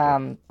much.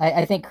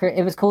 I think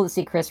it was cool to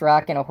see Chris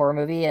Rock in a horror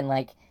movie, and,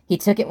 like, he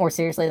took it more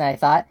seriously than I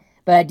thought,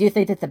 but I do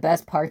think that the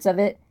best parts of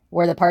it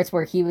were the parts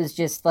where he was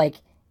just, like,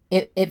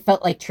 it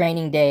felt like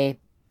Training Day,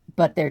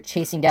 but they're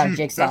chasing down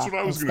Jigsaw. That's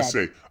what I was going to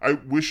say. I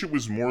wish it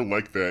was more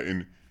like that,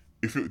 and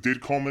if it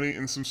did culminate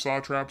in some Saw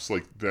traps,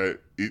 like, that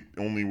it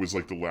only was,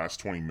 like, the last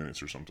 20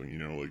 minutes or something,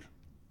 like...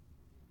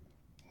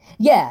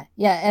 Yeah,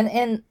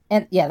 and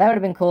yeah, that would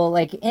have been cool,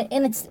 like,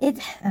 and it's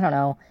I don't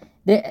know,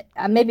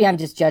 maybe I'm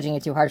just judging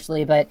it too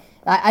harshly, but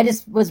I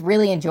just was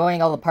really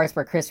enjoying all the parts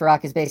where Chris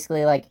Rock is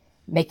basically, like,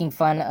 making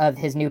fun of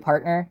his new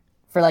partner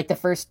for, like, the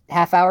first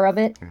half hour of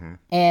it. Mm-hmm.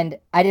 And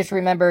I just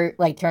remember,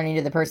 like, turning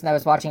to the person that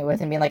was watching it with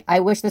and being like, I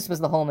wish this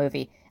was the whole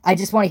movie. I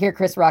just want to hear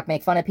Chris Rock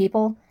make fun of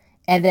people,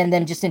 and then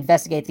them just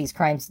investigate these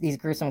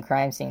gruesome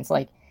crime scenes,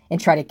 like,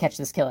 and try to catch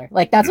this killer.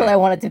 Like, that's what I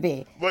want it to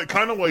be. Like,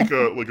 kind of like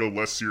a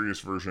less serious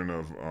version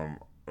of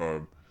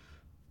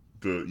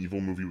the Evil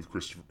movie with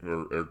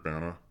Eric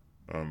Bana.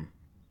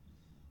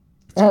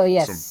 Oh,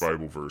 yes. Some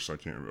Bible verse, I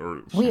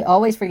can't... We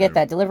always forget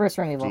that. Deliver us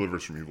from evil. Deliver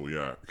us from evil,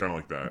 yeah. Kind of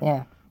like that.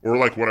 Yeah. Or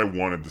like what I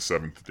wanted the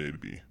seventh day to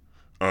be.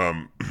 All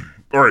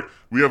right,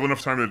 we have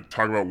enough time to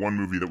talk about one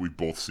movie that we've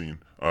both seen.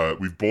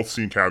 We've both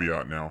seen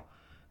Caveat now,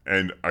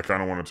 and I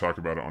kind of want to talk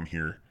about it on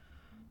here.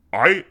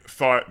 I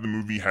thought the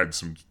movie had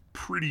some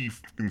pretty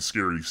fucking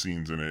scary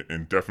scenes in it,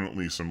 and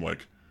definitely some,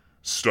 like,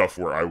 stuff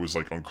where I was,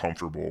 like,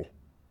 uncomfortable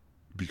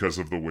because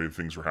of the way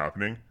things were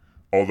happening.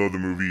 Although the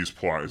movie's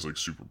plot is, like,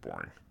 super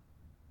boring.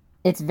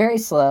 It's very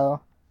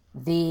slow.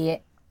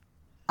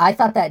 I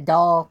thought that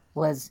doll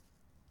was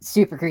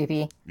super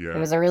creepy. Yeah. It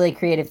was a really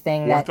creative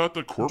thing. I thought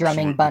the corpse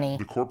drumming bunny.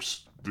 The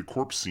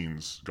corpse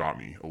scenes got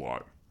me a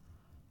lot.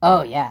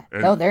 Oh yeah.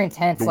 No, they're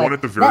intense. The one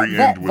at the very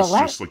end was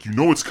just like,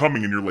 it's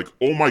coming, and you're like,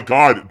 oh my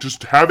god,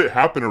 just have it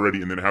happen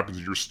already, and then it happens,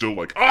 and you're still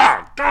like,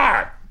 ah,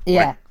 god.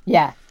 Yeah,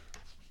 yeah.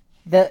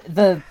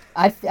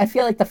 I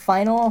feel like the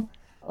final,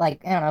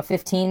 like, I don't know,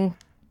 15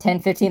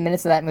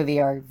 minutes of that movie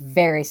are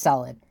very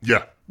solid.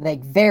 Yeah.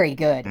 Like, very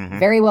good,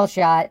 very well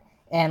shot,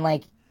 and,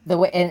 like, the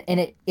way,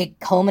 and it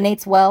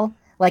culminates well.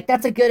 Like,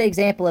 that's a good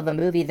example of a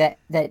movie that,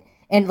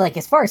 and, like,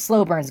 as far as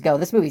slow burns go,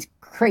 this movie's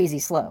crazy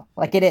slow.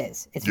 Like, it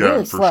is. It's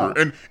really slow. Yeah, for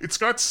sure. And it's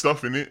got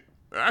stuff in it.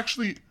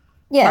 Actually,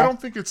 yeah. I don't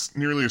think it's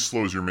nearly as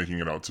slow as you're making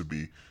it out to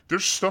be.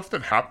 There's stuff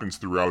that happens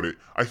throughout it.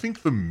 I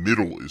think the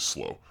middle is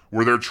slow,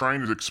 where they're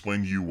trying to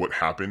explain to you what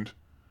happened,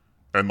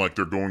 and, like,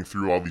 they're going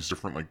through all these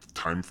different, like,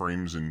 time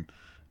frames, and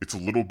it's a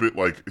little bit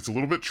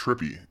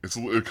trippy.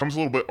 It comes a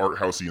little bit art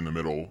housey in the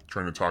middle,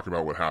 trying to talk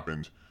about what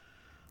happened.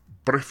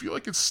 But I feel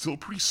like it's still a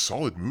pretty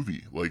solid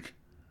movie. Like,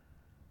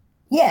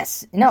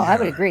 yes, no, yeah. I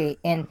would agree,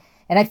 and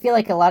I feel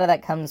like a lot of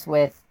that comes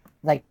with,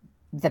 like,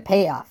 the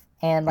payoff,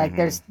 and, like,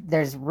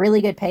 there's really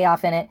good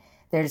payoff in it.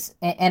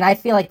 And I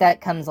feel like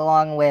that comes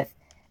along with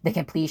the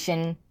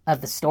completion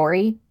of the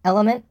story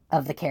element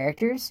of the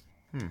characters,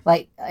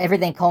 like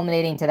everything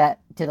culminating to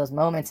those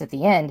moments at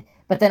the end,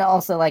 but then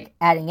also, like,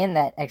 adding in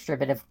that extra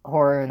bit of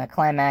horror and the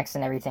climax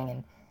and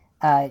everything.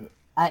 And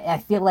I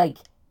feel like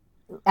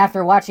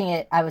after watching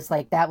it, I was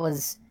like,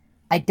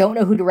 I don't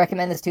know who to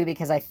recommend this to,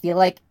 because I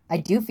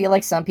do feel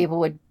like some people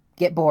would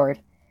get bored,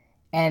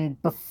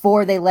 and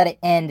before they let it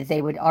end,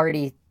 they would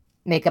already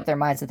make up their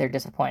minds that they're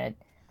disappointed.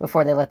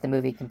 before they let the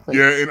movie complete.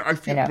 Yeah, and I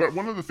feel, you know? but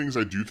one of the things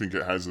I do think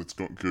it has that's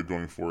good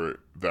going for it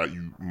that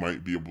you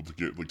might be able to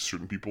get like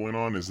certain people in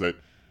on is that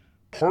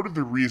part of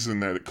the reason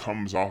that it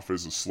comes off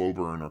as a slow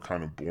burn or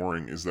kind of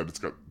boring is that it's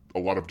got a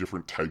lot of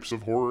different types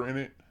of horror in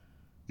it.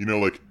 You know,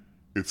 like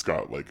it's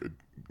got like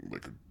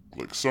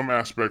some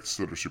aspects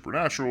that are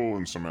supernatural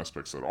and some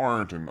aspects that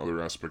aren't, and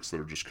other aspects that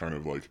are just kind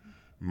of like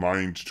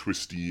mind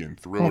twisty and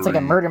thrillery. It's like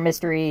a murder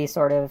mystery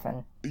sort of,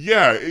 and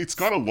yeah, it's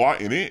got a lot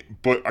in it,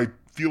 but I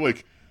feel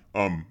like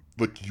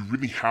you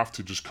really have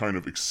to just kind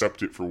of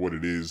accept it for what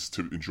it is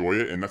to enjoy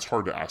it, and that's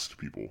hard to ask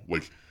people.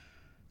 Like,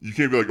 you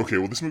can't be like, okay,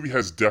 well, this movie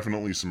has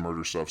definitely some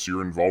murder stuff, so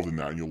you're involved in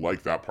that, and you'll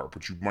like that part,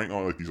 but you might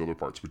not like these other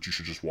parts, but you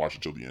should just watch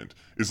it till the end.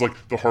 It's like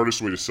the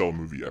hardest way to sell a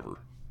movie ever.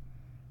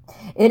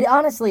 It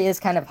honestly is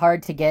kind of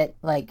hard to get,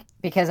 like,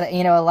 because,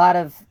 you know, a lot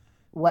of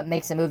what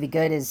makes a movie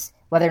good is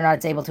whether or not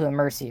it's able to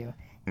immerse you,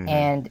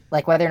 and,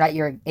 like, whether or not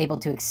you're able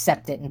to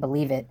accept it and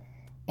believe it.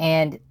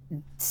 And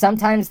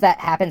sometimes that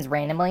happens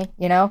randomly,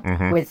 you know,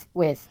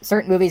 with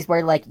certain movies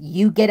where, like,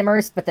 you get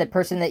immersed, but the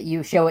person that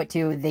you show it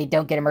to, they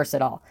don't get immersed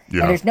at all.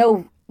 Yeah. And there's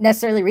no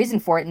necessarily reason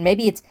for it, and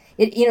maybe it,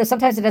 you know,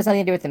 sometimes it has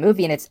nothing to do with the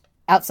movie, and it's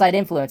outside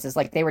influences,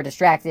 like they were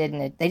distracted,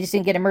 and they just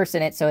didn't get immersed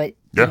in it, so it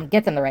didn't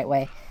get them the right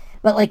way.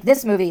 But, like,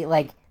 this movie,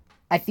 like,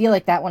 I feel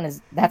like that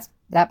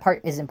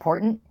part is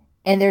important,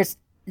 and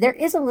there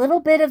is a little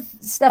bit of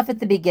stuff at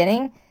the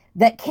beginning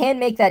that can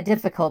make that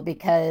difficult,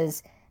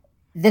 because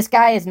this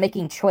guy is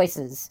making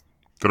choices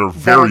that are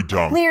very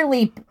dumb.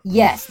 Clearly,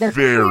 yes, they're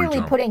very clearly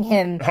dumb. putting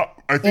him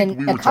I think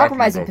we in were a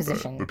compromising talking about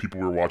position. The people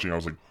we were watching, I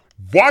was like,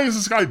 why is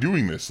this guy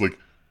doing this? Like,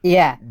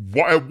 yeah.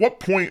 At what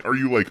point are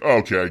you like, oh,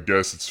 okay, I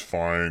guess it's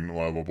fine,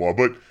 blah, blah, blah.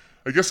 But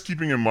I guess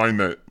keeping in mind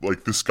that,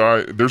 like, this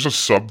guy, there's a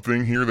sub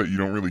thing here that you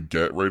don't really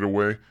get right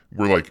away,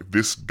 where, like,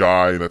 this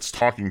guy that's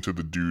talking to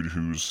the dude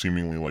who's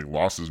seemingly, like,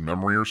 lost his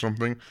memory or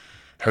something,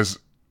 has,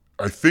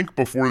 I think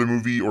before the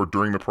movie or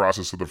during the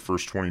process of the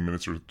first 20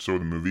 minutes or so of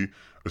the movie,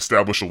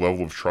 established a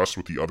level of trust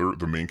with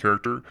the main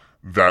character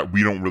that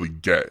we don't really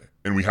get.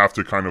 And we have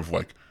to kind of,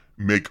 like,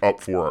 make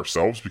up for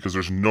ourselves, because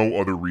there's no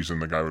other reason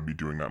the guy would be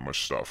doing that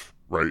much stuff,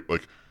 right?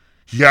 Like,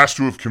 he has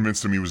to have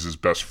convinced him he was his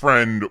best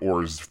friend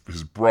or his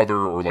brother,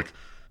 or, like,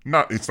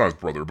 it's not his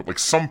brother, but, like,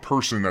 some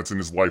person that's in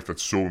his life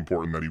that's so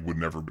important that he would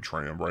never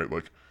betray him, right?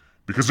 Like,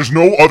 because there's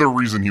no other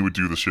reason he would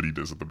do the shit he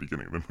does at the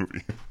beginning of the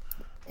movie.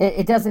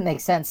 It doesn't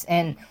make sense,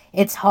 and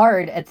it's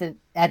hard at the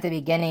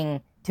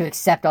beginning to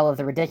accept all of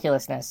the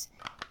ridiculousness.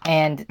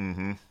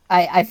 And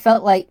I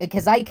felt like,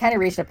 because I kind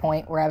of reached a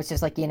point where I was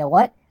just like, you know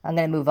what? I'm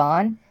going to move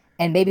on,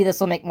 and maybe this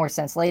will make more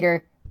sense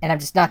later, and I'm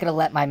just not going to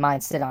let my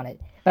mind sit on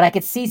it. But I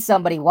could see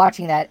somebody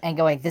watching that and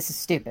going, this is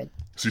stupid.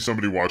 See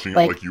somebody watching it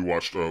like you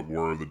watched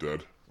War of the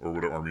Dead, or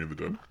whatever, Army of the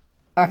Dead.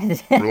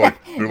 They're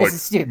like, this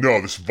is stupid.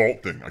 No, this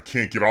vault thing. I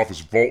can't get off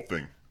this vault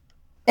thing.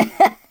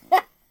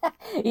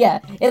 Yeah,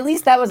 at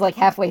least that was like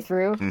halfway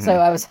through, so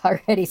I was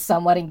already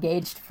somewhat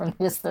engaged from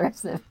just the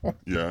rest of it.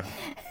 Yeah.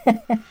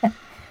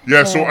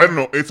 Yeah, so I don't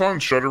know. It's on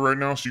Shudder right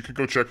now, so you can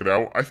go check it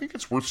out. I think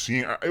it's worth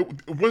seeing.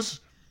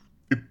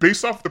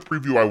 Based off the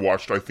preview I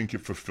watched, I think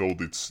it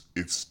fulfilled its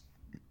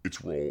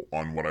role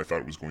on what I thought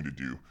it was going to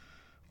do.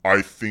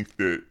 I think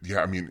that,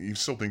 yeah, I mean, you're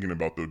still thinking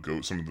about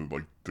some of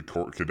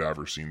the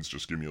cadaver scenes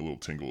just give me a little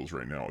tingles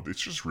right now.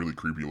 It's just really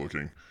creepy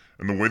looking.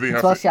 And the way they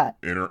have to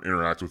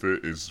interact with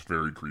it is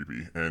very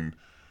creepy. And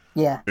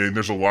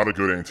there's a lot of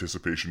good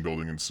anticipation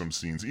building in some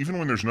scenes, even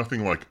when there's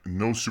nothing, like,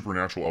 no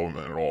supernatural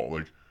element at all.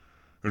 Like,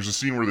 there's a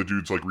scene where the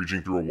dude's, like,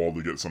 reaching through a wall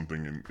to get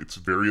something, and it's a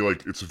very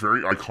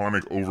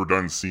iconic,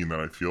 overdone scene that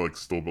I feel like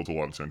still built a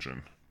lot of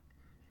tension.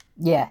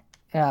 Yeah,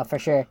 for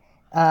sure.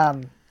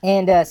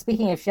 And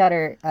speaking of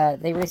Shudder,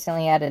 they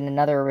recently added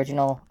another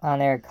original on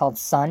there called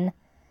Sun,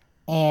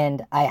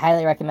 and I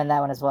highly recommend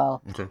that one as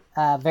well. Okay.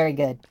 Very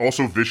good.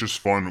 Also, Vicious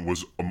Fun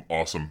was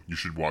awesome. You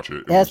should watch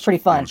it. That's pretty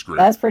fun. It was great.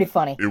 That's pretty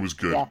funny. It was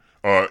good.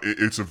 Yeah.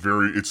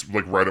 It's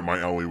like right up my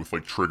alley with,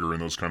 like, Trigger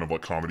and those kind of,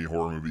 like, comedy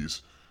horror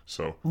movies.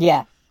 So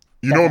yeah.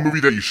 You know a movie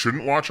that you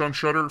shouldn't watch on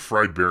Shudder?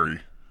 Fried Berry.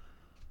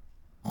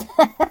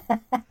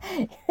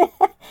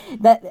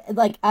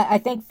 I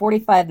think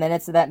 45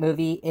 minutes of that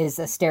movie is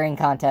a staring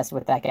contest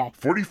with that guy.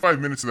 45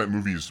 minutes of that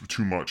movie is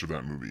too much of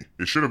that movie.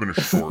 It should have been a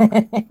short.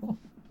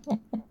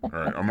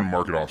 Alright, I'm gonna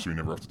mark it off so we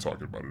never have to talk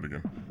about it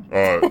again.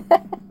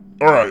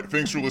 Alright,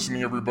 thanks for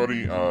listening,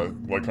 everybody.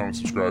 Like, comment,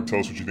 subscribe. Tell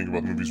us what you think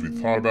about the movies we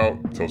thought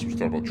about. Tell us what you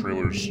thought about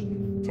trailers.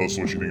 Tell us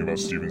what you think about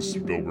Steven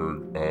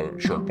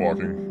Spielberg shark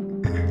blocking.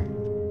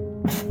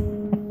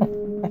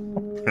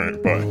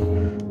 Alright,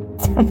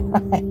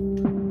 bye. Bye.